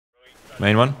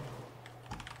Main one.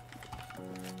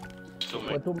 Still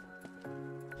main.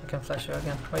 I can flash you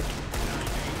again. Wait.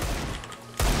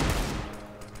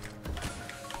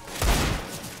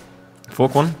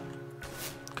 Fork one.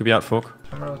 Could be out fork.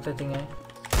 I'm rotating A.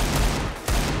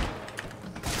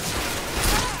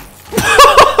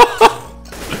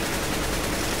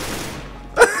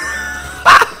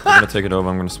 I'm gonna take it over,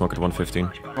 I'm gonna smoke at 115.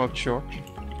 Oh, sure.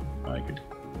 I agree.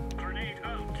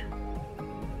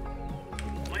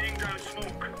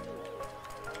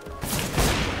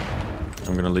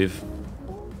 I'm gonna leave.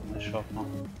 Shot now.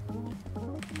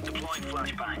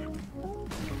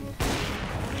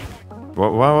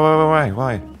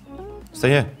 Why? Stay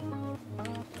here.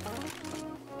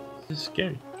 This is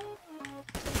scary.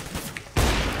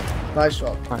 Nice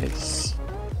shot. Nice.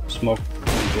 Smoke in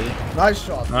B. Nice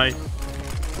shot. Nice.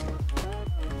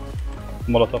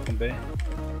 Molotov in B.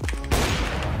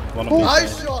 One of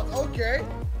Nice B. shot. Okay.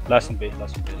 Last in B.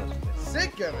 Last in B.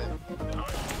 Sick of it.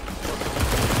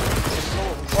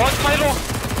 Oh, Milo!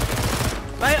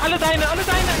 Nej, alle deine!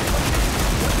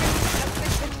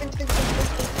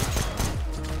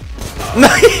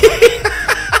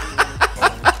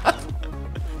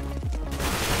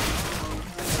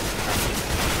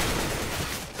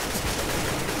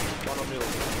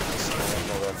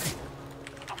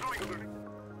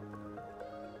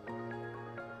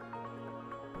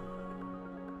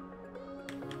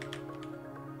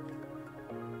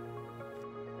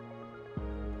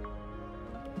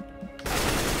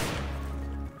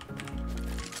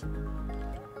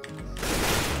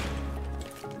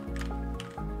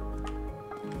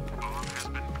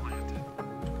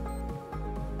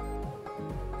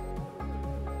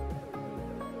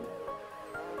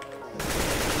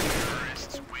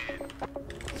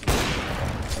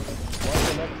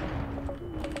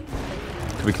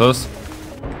 Could we close?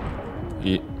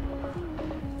 Yeah.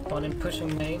 One in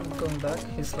pushing main, going back,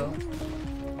 he's low.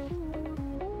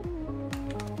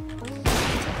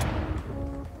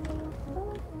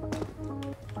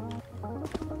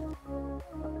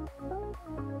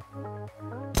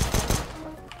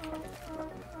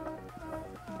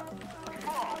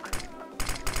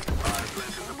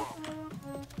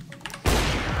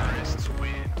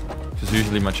 Because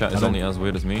usually my chat is only as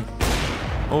weird as me.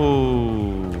 Oh.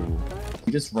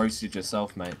 You just roasted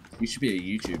yourself, mate. You should be a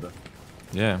YouTuber.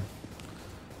 Yeah.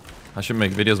 I should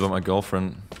make videos about my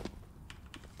girlfriend.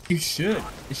 You should.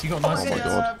 She got nice. Oh my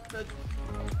god.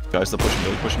 Guys, they're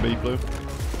pushing B, blue.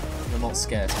 You're not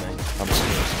scarce, mate. I'm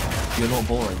scarce. You're not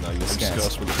boring though. You're I'm scarce.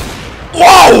 scarce with the team.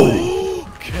 Whoa!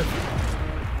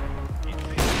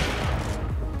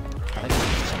 I think I'm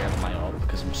just scared of my ult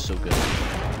because I'm so good.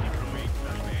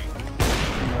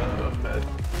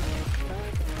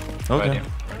 Okay.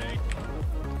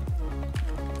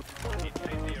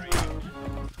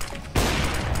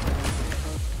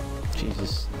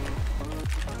 Jesus.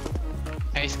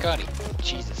 Hey Scotty.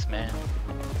 Jesus man.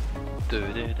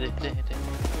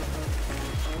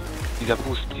 He's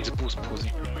a boost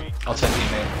pussy. I'll take you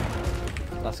mate.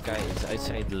 Last guy is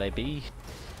outside Libby.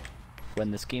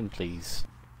 Win this game, please.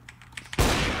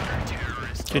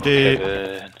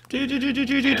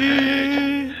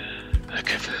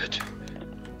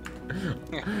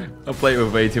 I play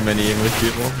with way too many English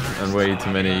people and way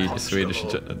too many Swedish,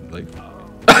 like.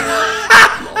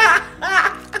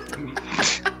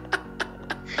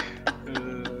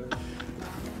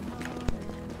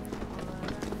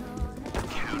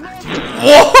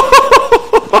 Whoa!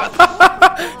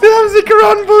 The Hamzik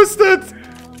run boosted!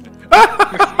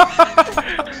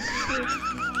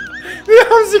 The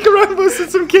Hamzik run boosted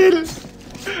some kill!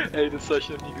 Ey, das hab ich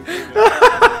noch nie gesehen.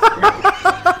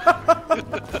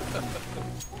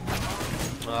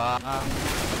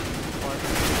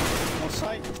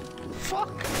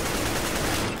 Fuck!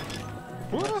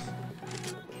 What?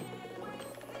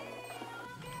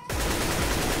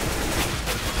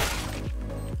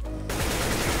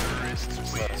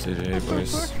 CJ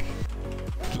boys.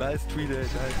 Nice Tweeday,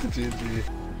 nice GG.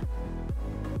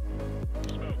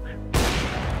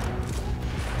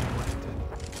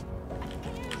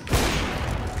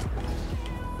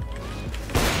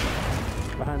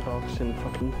 Behind box and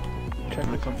fucking check. I'm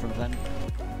gonna come from then.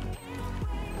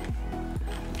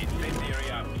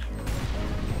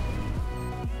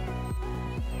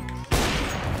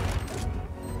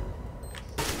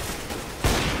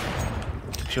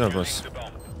 Good job, boys.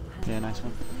 Yeah, nice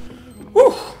one.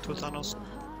 Woo! 2 tunnels.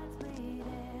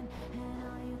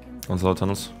 One's low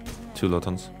tunnels. 2 low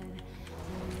tunnels.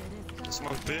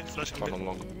 Smoke B, flash One on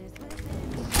long.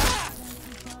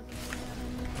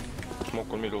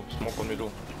 Smoke on middle. Smoke on middle.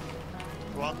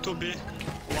 1, 2 B.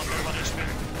 1 HP.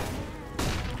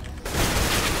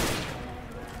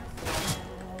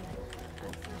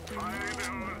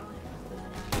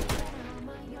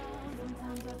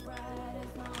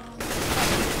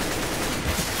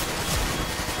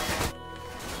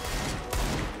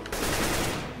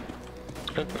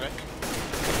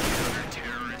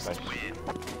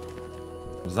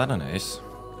 Was that an ace?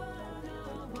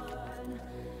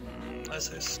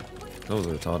 Nice ace. Those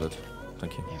are retarded.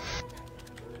 Thank you.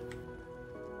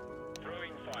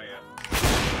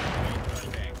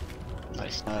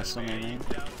 Nice. So many.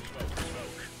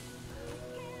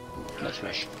 Let's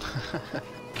rush.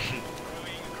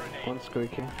 One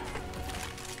squeaky.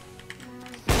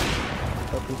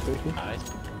 Open squeaky.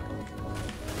 Nice.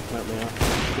 Let me out.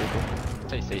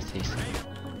 Squeaky. Stay.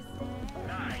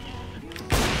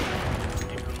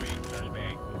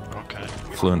 Okay.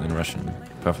 Fluent in Russian.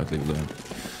 Perfectly fluent.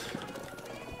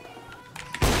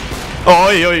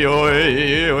 Oi, oi,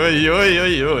 oi, oi, oi,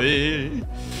 oi, oi.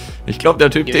 Ich glaube, der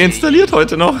Typ deinstalliert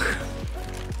heute noch.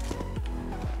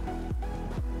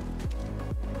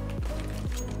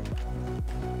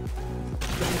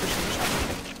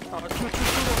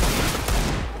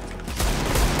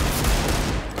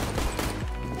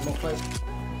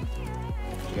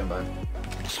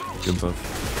 Good buff.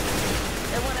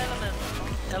 One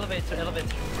element.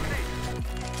 Elevator.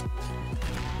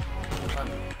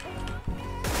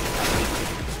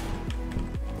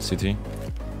 CT.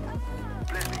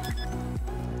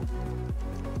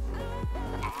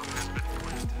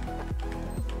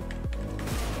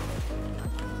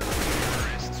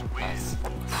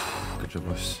 Good job,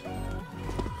 boys.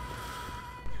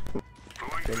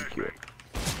 Thank you.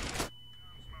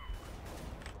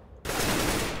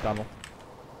 Double.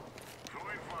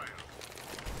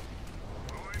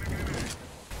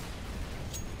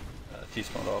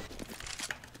 T-spawned off.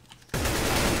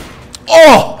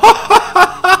 Oh!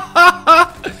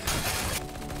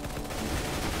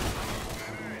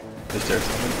 Is there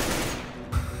something?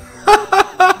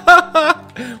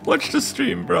 Watch the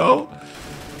stream, bro.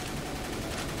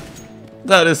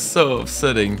 That is so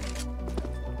upsetting.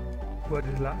 What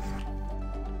is last?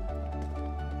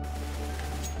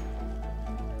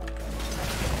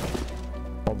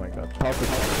 Oh my god.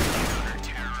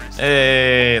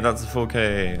 Hey, that's a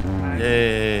 4K.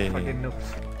 Yay. Fucking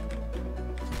noobs.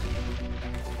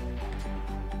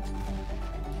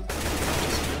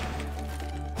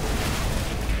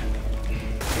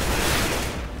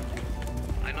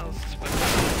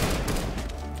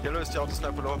 Yellow ist ja auch das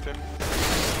Sniper Low auf jeden.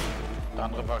 Der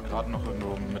andere war gerade noch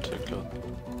irgendwo in Mitte, klar.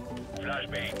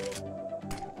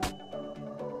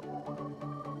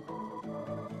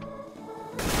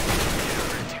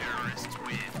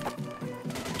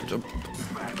 Good job.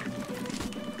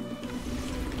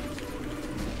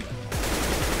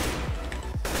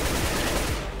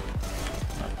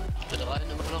 Bitte rein,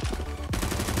 immer noch.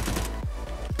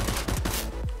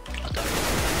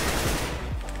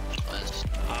 Das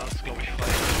ist glaube ich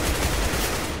frei.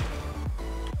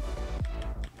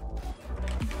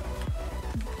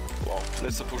 Wow,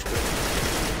 letzter Push.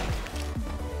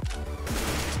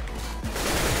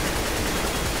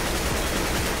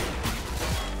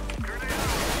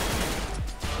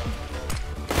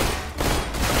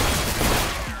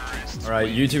 Alright,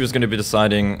 YouTube is going to be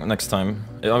deciding next time.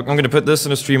 I'm going to put this in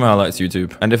the stream highlights,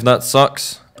 YouTube. And if that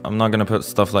sucks, I'm not going to put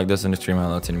stuff like this in the stream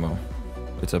highlights anymore.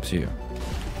 It's up to you.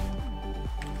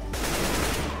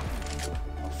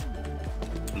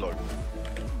 Lol.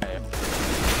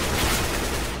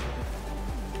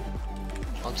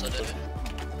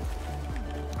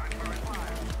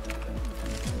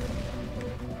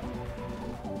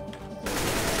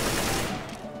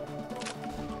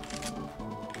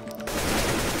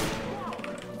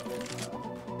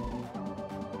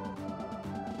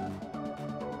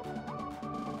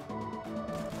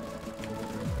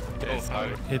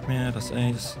 Hit me, das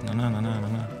Ace. Na.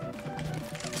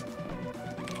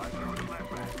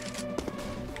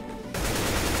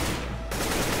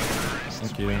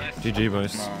 Thank you. GG,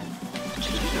 boys.